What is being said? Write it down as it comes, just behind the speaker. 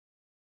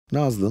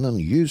Nazlı'nın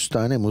 100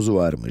 tane muzu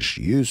varmış,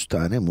 100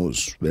 tane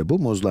muz ve bu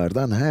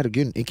muzlardan her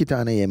gün 2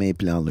 tane yemeği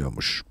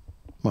planlıyormuş.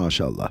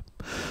 Maşallah.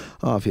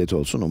 Afiyet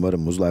olsun,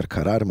 umarım muzlar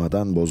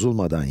kararmadan,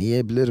 bozulmadan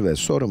yiyebilir ve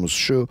sorumuz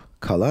şu,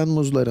 kalan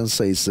muzların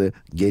sayısı,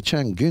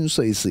 geçen gün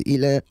sayısı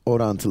ile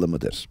orantılı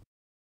mıdır?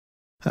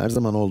 Her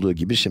zaman olduğu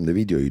gibi şimdi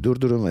videoyu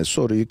durdurun ve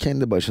soruyu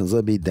kendi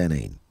başınıza bir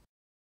deneyin.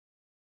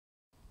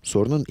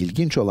 Sorunun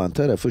ilginç olan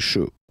tarafı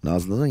şu,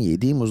 Nazlı'nın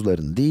yediği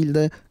muzların değil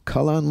de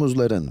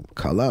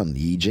kalan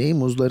yiyeceği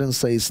muzların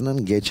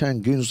sayısının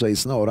geçen gün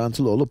sayısına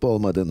orantılı olup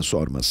olmadığını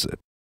sorması.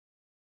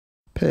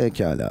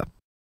 Pekala.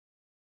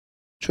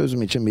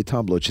 Çözüm için bir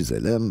tablo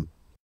çizelim.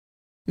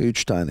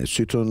 3 tane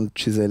sütun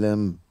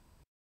çizelim.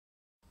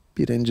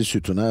 Birinci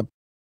sütuna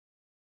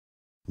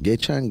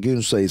geçen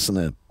gün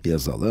sayısını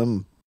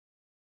yazalım.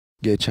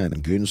 Geçen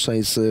gün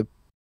sayısı.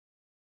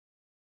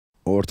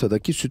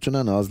 Ortadaki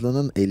sütuna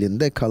Nazlı'nın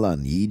elinde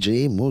kalan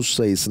yiyeceği muz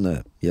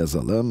sayısını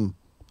yazalım.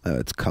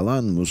 Evet,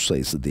 kalan muz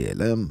sayısı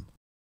diyelim.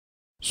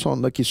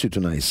 Sondaki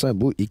sütuna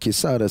ise bu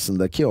ikisi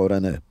arasındaki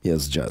oranı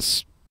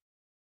yazacağız.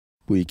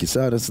 Bu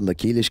ikisi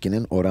arasındaki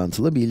ilişkinin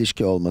orantılı bir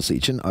ilişki olması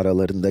için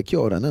aralarındaki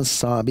oranın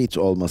sabit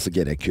olması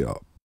gerekiyor.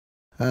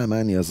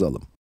 Hemen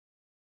yazalım.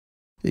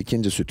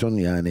 İkinci sütun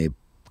yani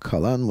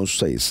kalan muz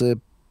sayısı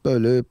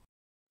bölü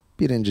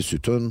birinci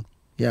sütun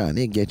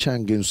yani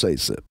geçen gün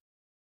sayısı.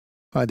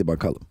 Hadi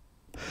bakalım.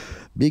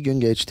 Bir gün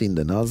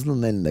geçtiğinde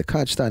Nazlı'nın elinde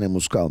kaç tane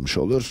muz kalmış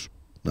olur?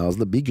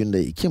 Nazlı bir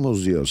günde 2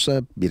 muz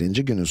yiyorsa,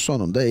 birinci günün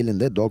sonunda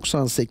elinde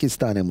 98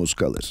 tane muz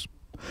kalır.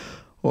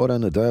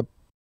 Oranı da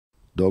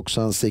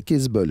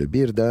 98 bölü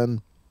 1'den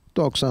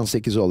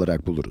 98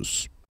 olarak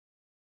buluruz.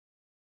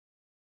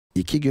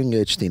 2 gün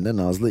geçtiğinde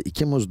Nazlı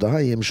 2 muz daha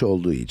yemiş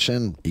olduğu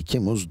için, 2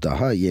 muz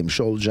daha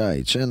yemiş olacağı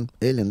için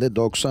elinde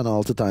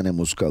 96 tane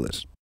muz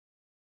kalır.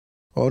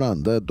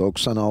 Oran da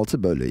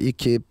 96 bölü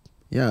 2,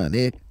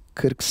 yani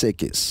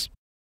 48.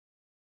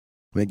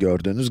 Ve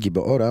gördüğünüz gibi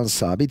oran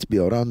sabit bir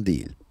oran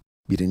değil.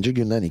 Birinci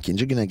günden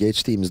ikinci güne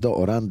geçtiğimizde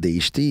oran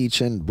değiştiği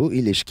için bu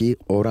ilişki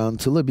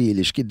orantılı bir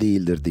ilişki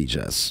değildir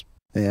diyeceğiz.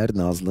 Eğer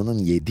Nazlı'nın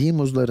yediği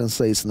muzların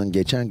sayısının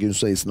geçen gün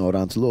sayısına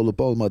orantılı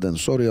olup olmadığını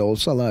soruyor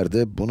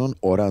olsalardı, bunun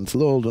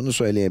orantılı olduğunu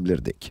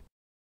söyleyebilirdik.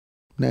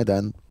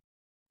 Neden?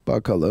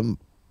 Bakalım,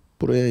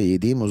 buraya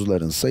yediği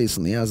muzların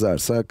sayısını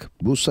yazarsak,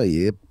 bu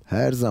sayı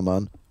her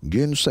zaman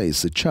gün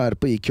sayısı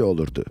çarpı 2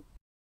 olurdu.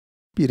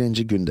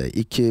 Birinci günde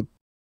 2,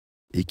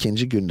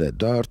 ikinci günde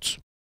 4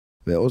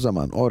 ve o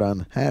zaman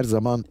oran her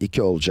zaman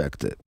 2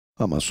 olacaktı.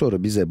 Ama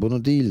soru bize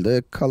bunu değil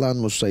de kalan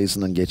muz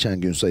sayısının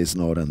geçen gün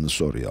sayısına oranını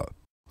soruyor.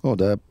 O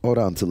da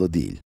orantılı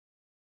değil.